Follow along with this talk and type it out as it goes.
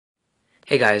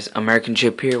Hey guys, American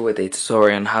Chip here with a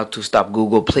tutorial on how to stop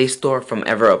Google Play Store from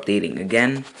ever updating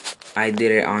again. I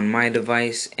did it on my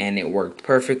device and it worked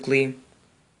perfectly.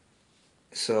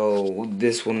 So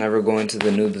this will never go into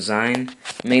the new design.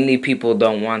 Mainly people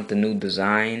don't want the new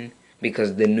design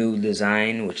because the new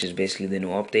design, which is basically the new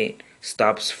update,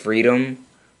 stops Freedom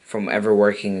from ever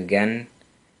working again.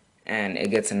 And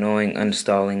it gets annoying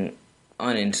uninstalling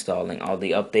all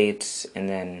the updates and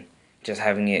then just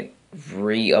having it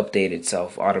re-update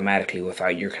itself automatically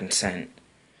without your consent.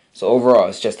 So overall,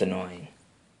 it's just annoying.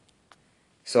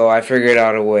 So I figured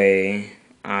out a way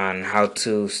on how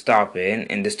to stop it,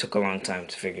 and this took a long time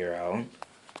to figure out.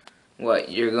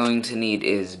 What you're going to need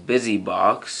is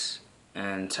BusyBox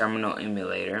and Terminal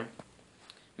Emulator.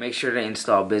 Make sure to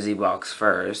install BusyBox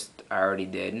first. I already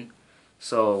did.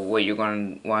 So what you're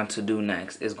going to want to do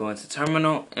next is go into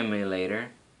Terminal Emulator,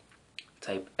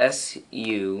 type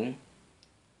SU,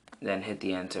 then hit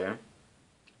the enter,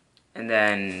 and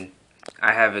then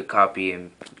I have it copied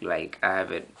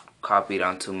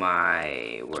onto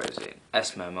my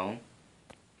S memo.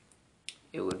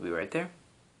 It would be right there,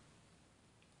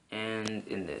 and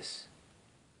in this.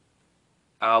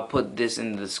 I'll put this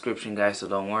in the description, guys, so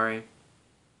don't worry.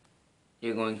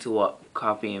 You're going to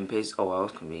copy and paste. Oh, that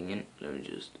was convenient. Let me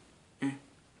just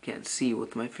can't see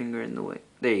with my finger in the way.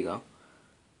 There you go.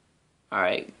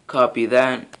 Alright, copy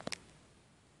that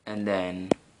and then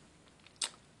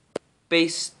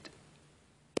paste,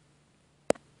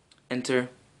 enter,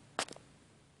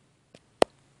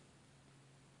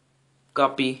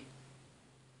 copy,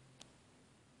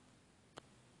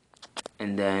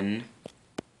 and then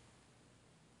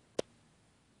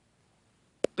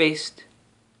paste,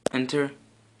 enter.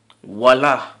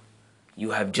 Voila!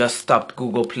 You have just stopped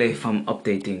Google Play from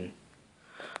updating.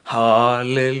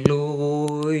 Hallelujah.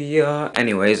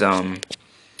 Anyways,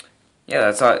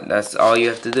 yeah, that's all you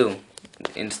have to do.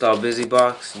 Install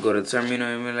BusyBox, go to Terminal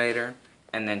Emulator,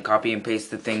 and then copy and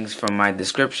paste the things from my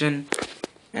description,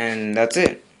 and that's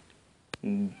it.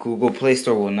 Google Play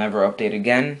Store will never update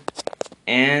again,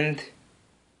 and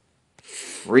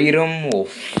Freedom will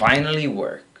finally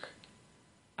work.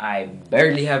 I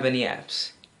barely have any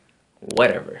apps.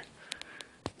 Whatever.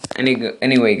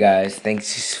 Anyway, guys,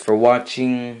 thanks for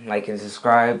watching. Like and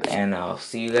subscribe, and I'll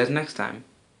see you guys next time.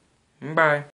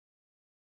 Bye.